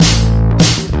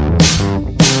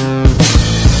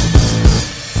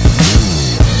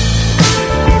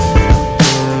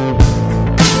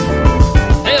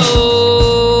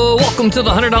to the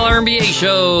 $100 MBA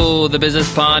Show, the business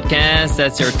podcast.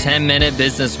 That's your 10-minute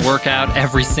business workout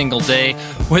every single day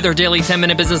with our daily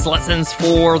 10-minute business lessons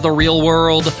for the real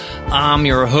world. I'm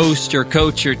your host, your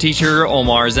coach, your teacher,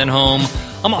 Omar Zenhom.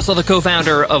 I'm also the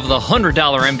co-founder of the $100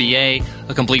 MBA,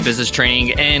 a complete business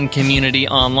training and community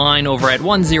online over at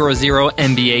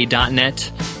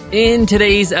 100mba.net. In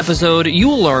today's episode, you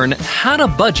will learn how to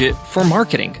budget for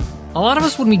marketing. A lot of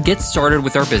us, when we get started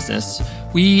with our business,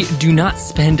 we do not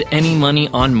spend any money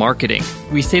on marketing.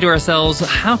 We say to ourselves,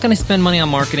 how can I spend money on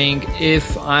marketing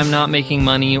if I'm not making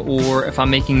money or if I'm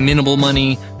making minimal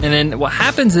money? And then what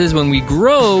happens is when we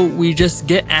grow, we just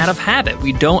get out of habit.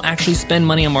 We don't actually spend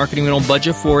money on marketing. We don't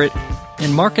budget for it.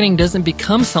 And marketing doesn't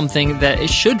become something that it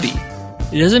should be.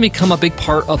 It doesn't become a big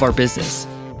part of our business.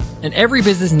 And every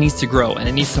business needs to grow and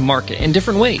it needs to market in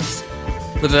different ways.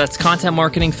 Whether that's content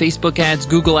marketing, Facebook ads,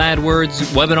 Google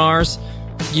AdWords, webinars,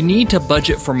 you need to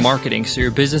budget for marketing so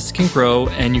your business can grow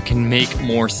and you can make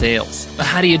more sales. But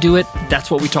how do you do it?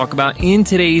 That's what we talk about in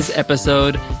today's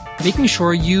episode, making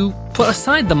sure you put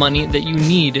aside the money that you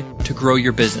need to grow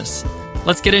your business.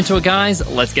 Let's get into it, guys.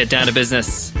 Let's get down to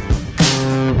business.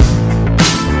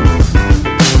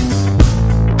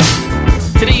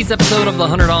 Today's episode of the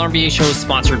 $100 MBA Show is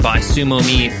sponsored by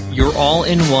SumoMe, your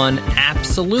all-in-one app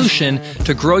solution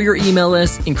to grow your email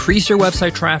list, increase your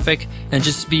website traffic, and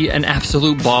just be an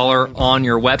absolute baller on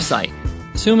your website.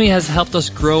 SumoMe has helped us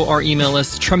grow our email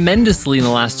list tremendously in the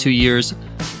last 2 years.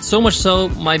 So much so,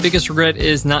 my biggest regret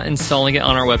is not installing it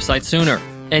on our website sooner.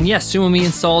 And yes, SumoMe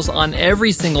installs on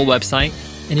every single website,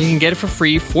 and you can get it for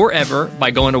free forever by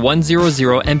going to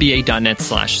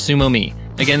 100mba.net/SumoMe.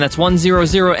 Again, that's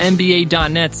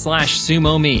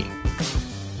 100mba.net/SumoMe.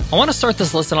 I want to start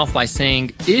this lesson off by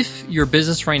saying, if your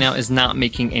business right now is not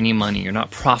making any money, you're not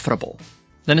profitable,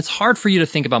 then it's hard for you to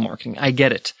think about marketing. I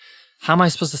get it. How am I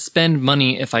supposed to spend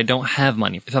money if I don't have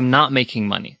money, if I'm not making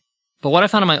money? But what I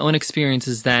found in my own experience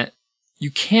is that you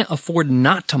can't afford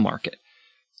not to market.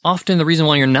 Often the reason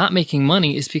why you're not making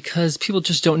money is because people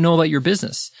just don't know about your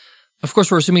business. Of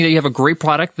course, we're assuming that you have a great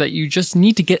product that you just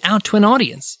need to get out to an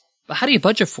audience. But how do you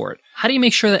budget for it? How do you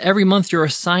make sure that every month you're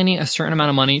assigning a certain amount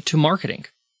of money to marketing?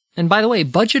 And by the way,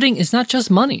 budgeting is not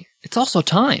just money. It's also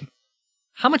time.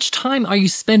 How much time are you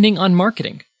spending on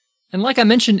marketing? And like I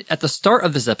mentioned at the start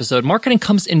of this episode, marketing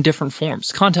comes in different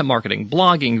forms. Content marketing,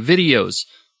 blogging, videos,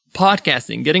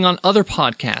 podcasting, getting on other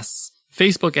podcasts,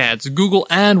 Facebook ads, Google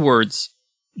AdWords,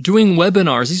 doing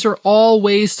webinars. These are all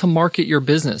ways to market your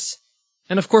business.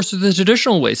 And of course, the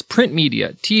traditional ways, print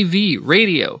media, TV,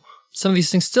 radio. Some of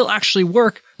these things still actually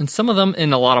work, and some of them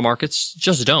in a lot of markets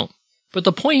just don't. But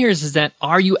the point here is that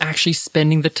are you actually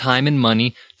spending the time and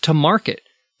money to market?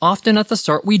 Often at the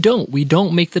start, we don't. We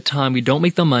don't make the time, we don't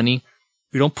make the money,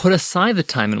 we don't put aside the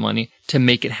time and money to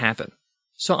make it happen.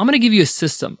 So I'm going to give you a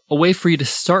system, a way for you to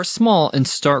start small and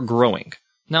start growing.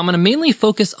 Now, I'm going to mainly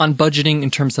focus on budgeting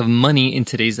in terms of money in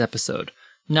today's episode.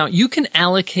 Now, you can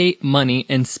allocate money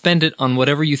and spend it on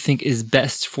whatever you think is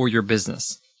best for your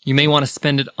business. You may want to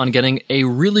spend it on getting a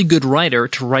really good writer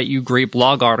to write you great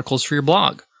blog articles for your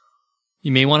blog.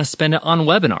 You may want to spend it on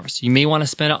webinars. You may want to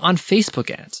spend it on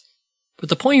Facebook ads. But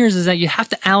the point here is that you have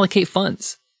to allocate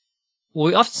funds. Well,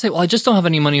 we often say, well, I just don't have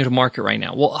any money to market right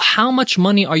now. Well, how much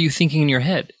money are you thinking in your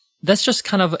head? That's just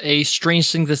kind of a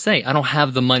strange thing to say. I don't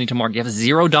have the money to market. You have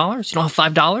 $0? You don't have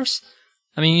 $5?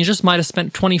 I mean, you just might have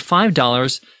spent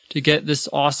 $25 to get this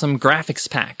awesome graphics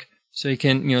pack. So you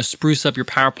can, spruce up your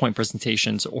PowerPoint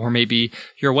presentations or maybe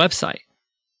your website.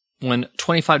 When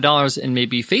 $25 in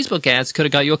maybe Facebook ads could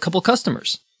have got you a couple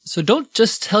customers. So don't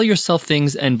just tell yourself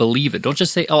things and believe it. Don't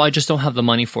just say, oh, I just don't have the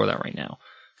money for that right now.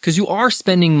 Because you are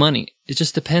spending money. It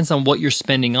just depends on what you're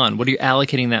spending on. What are you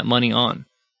allocating that money on?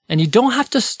 And you don't have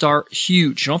to start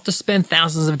huge. You don't have to spend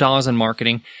thousands of dollars on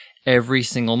marketing every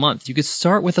single month. You could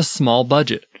start with a small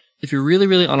budget. If you're really,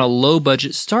 really on a low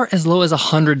budget, start as low as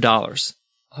 $100.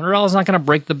 $100 is not going to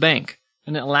break the bank.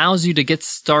 And it allows you to get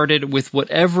started with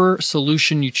whatever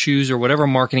solution you choose or whatever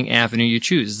marketing avenue you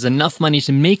choose. It's enough money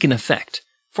to make an effect.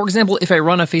 For example, if I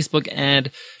run a Facebook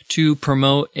ad to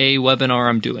promote a webinar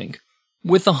I'm doing,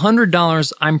 with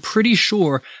 $100, I'm pretty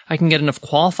sure I can get enough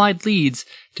qualified leads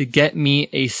to get me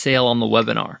a sale on the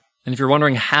webinar. And if you're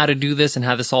wondering how to do this and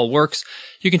how this all works,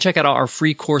 you can check out our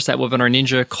free course at Webinar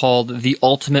Ninja called The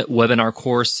Ultimate Webinar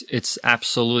Course. It's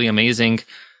absolutely amazing.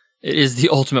 It is the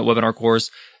ultimate webinar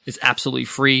course. It's absolutely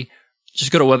free.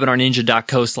 Just go to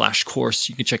webinarninja.co/course.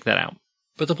 You can check that out.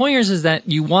 But the point here is that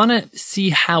you want to see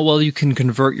how well you can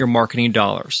convert your marketing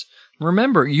dollars.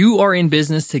 Remember, you are in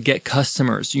business to get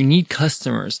customers. You need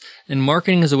customers, and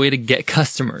marketing is a way to get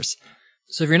customers.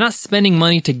 So if you're not spending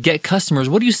money to get customers,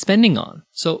 what are you spending on?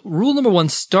 So rule number 1,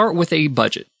 start with a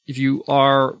budget. If you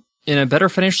are in a better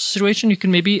financial situation, you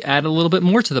can maybe add a little bit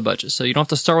more to the budget. So you don't have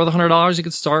to start with $100. You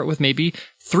could start with maybe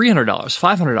 $300,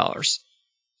 $500.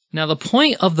 Now, the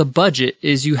point of the budget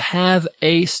is you have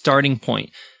a starting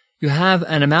point. You have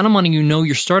an amount of money you know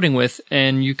you're starting with,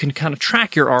 and you can kind of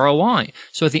track your ROI.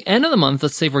 So at the end of the month,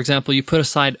 let's say, for example, you put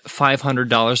aside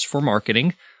 $500 for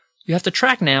marketing. You have to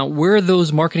track now where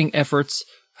those marketing efforts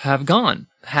have gone.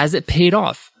 Has it paid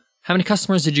off? How many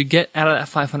customers did you get out of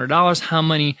that $500? How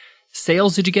many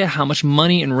sales did you get? How much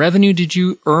money and revenue did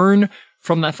you earn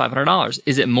from that $500?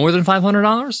 Is it more than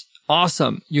 $500?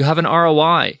 Awesome. You have an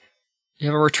ROI. You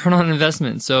have a return on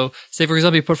investment. So say, for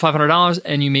example, you put $500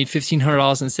 and you made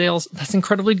 $1,500 in sales. That's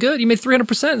incredibly good. You made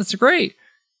 300%. That's great.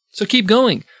 So keep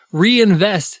going.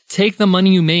 Reinvest. Take the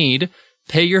money you made,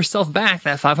 pay yourself back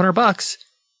that $500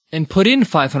 and put in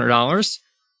 $500,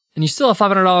 and you still have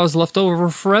 $500 left over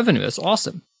for revenue. That's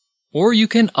awesome. Or you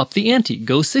can up the ante,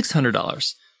 go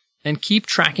 $600 and keep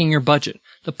tracking your budget.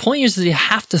 The point is that you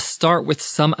have to start with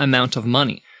some amount of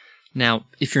money. Now,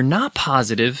 if you're not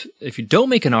positive, if you don't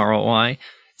make an ROI,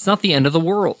 it's not the end of the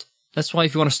world. That's why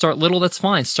if you want to start little, that's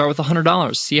fine. Start with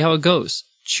 $100. See how it goes.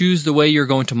 Choose the way you're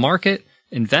going to market,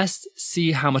 invest,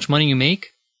 see how much money you make.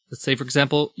 Let's say, for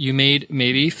example, you made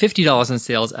maybe $50 in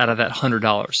sales out of that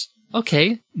 $100.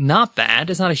 Okay, not bad.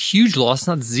 It's not a huge loss,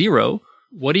 not zero.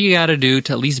 What do you got to do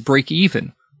to at least break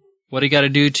even? What do you got to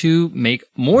do to make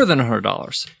more than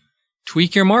 $100?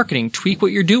 Tweak your marketing, tweak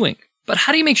what you're doing. But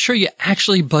how do you make sure you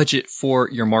actually budget for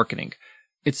your marketing?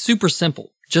 It's super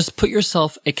simple. Just put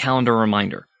yourself a calendar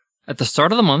reminder. At the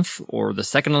start of the month or the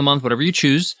second of the month, whatever you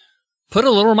choose, put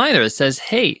a little reminder that says,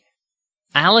 hey,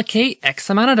 allocate X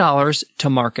amount of dollars to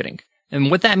marketing. And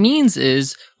what that means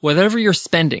is whatever you're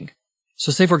spending.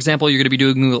 So say, for example, you're going to be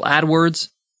doing Google AdWords,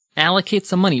 allocate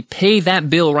some money, pay that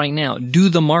bill right now, do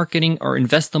the marketing or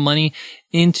invest the money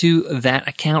into that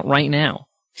account right now.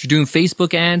 If you're doing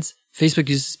Facebook ads, Facebook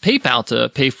uses PayPal to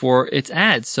pay for its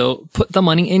ads. So put the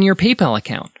money in your PayPal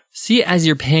account. See it as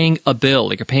you're paying a bill,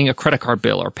 like you're paying a credit card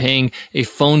bill or paying a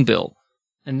phone bill.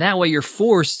 And that way you're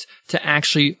forced to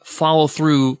actually follow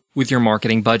through with your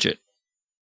marketing budget.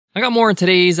 I got more in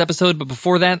today's episode, but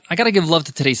before that, I got to give love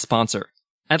to today's sponsor,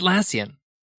 Atlassian.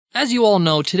 As you all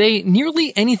know, today,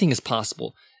 nearly anything is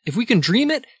possible. If we can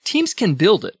dream it, teams can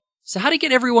build it. So how to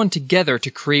get everyone together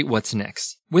to create what's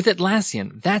next? With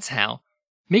Atlassian, that's how.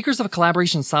 Makers of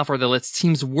collaboration software that lets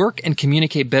teams work and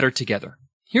communicate better together.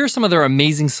 Here are some of their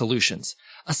amazing solutions.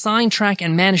 Assign, track,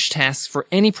 and manage tasks for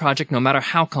any project no matter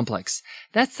how complex.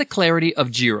 That's the clarity of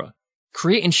Jira.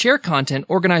 Create and share content,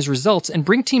 organize results, and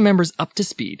bring team members up to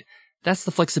speed. That's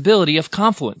the flexibility of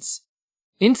Confluence.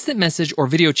 Instant message or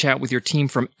video chat with your team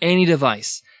from any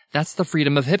device. That's the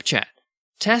freedom of HipChat.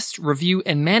 Test, review,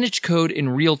 and manage code in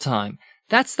real time.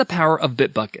 That's the power of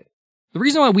Bitbucket. The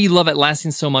reason why we love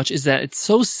Atlassian so much is that it's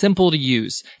so simple to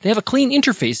use. They have a clean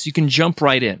interface so you can jump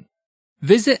right in.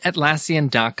 Visit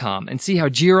Atlassian.com and see how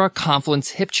Jira,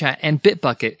 Confluence, HipChat, and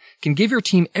Bitbucket can give your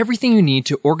team everything you need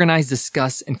to organize,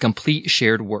 discuss, and complete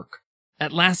shared work.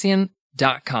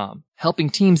 Atlassian.com, helping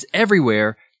teams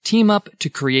everywhere team up to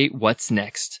create what's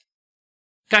next.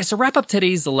 Guys, to wrap up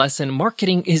today's lesson,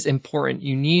 marketing is important.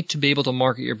 You need to be able to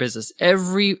market your business.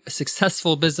 Every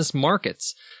successful business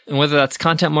markets. And whether that's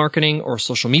content marketing or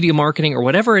social media marketing or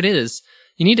whatever it is,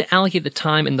 you need to allocate the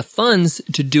time and the funds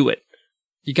to do it.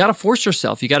 You got to force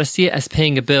yourself. You got to see it as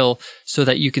paying a bill so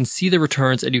that you can see the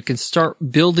returns and you can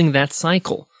start building that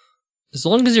cycle. As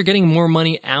long as you're getting more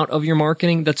money out of your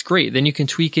marketing, that's great. Then you can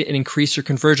tweak it and increase your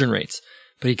conversion rates.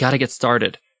 But you got to get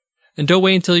started. And don't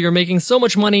wait until you're making so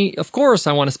much money. Of course,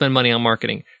 I want to spend money on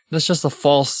marketing. That's just a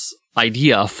false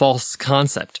idea, a false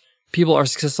concept. People are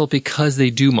successful because they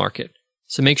do market.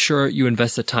 So make sure you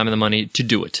invest the time and the money to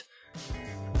do it.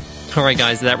 All right,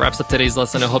 guys, that wraps up today's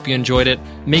lesson. I hope you enjoyed it.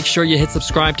 Make sure you hit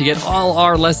subscribe to get all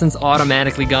our lessons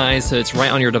automatically, guys, so it's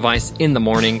right on your device in the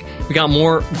morning. We got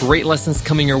more great lessons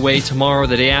coming your way tomorrow,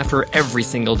 the day after, every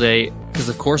single day, because,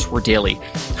 of course, we're daily.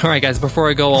 All right, guys, before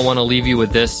I go, I want to leave you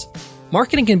with this.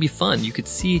 Marketing can be fun. You could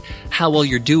see how well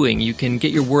you're doing. You can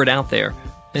get your word out there.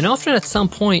 And often at some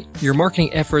point, your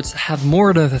marketing efforts have more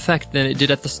of an effect than it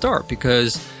did at the start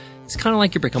because it's kind of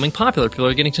like you're becoming popular. People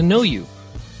are getting to know you.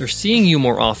 They're seeing you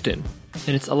more often.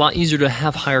 And it's a lot easier to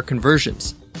have higher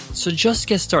conversions. So just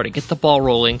get started. Get the ball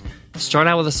rolling. Start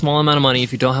out with a small amount of money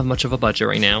if you don't have much of a budget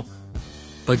right now.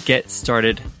 But get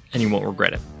started and you won't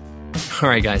regret it. All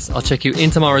right, guys. I'll check you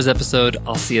in tomorrow's episode.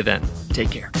 I'll see you then. Take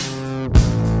care.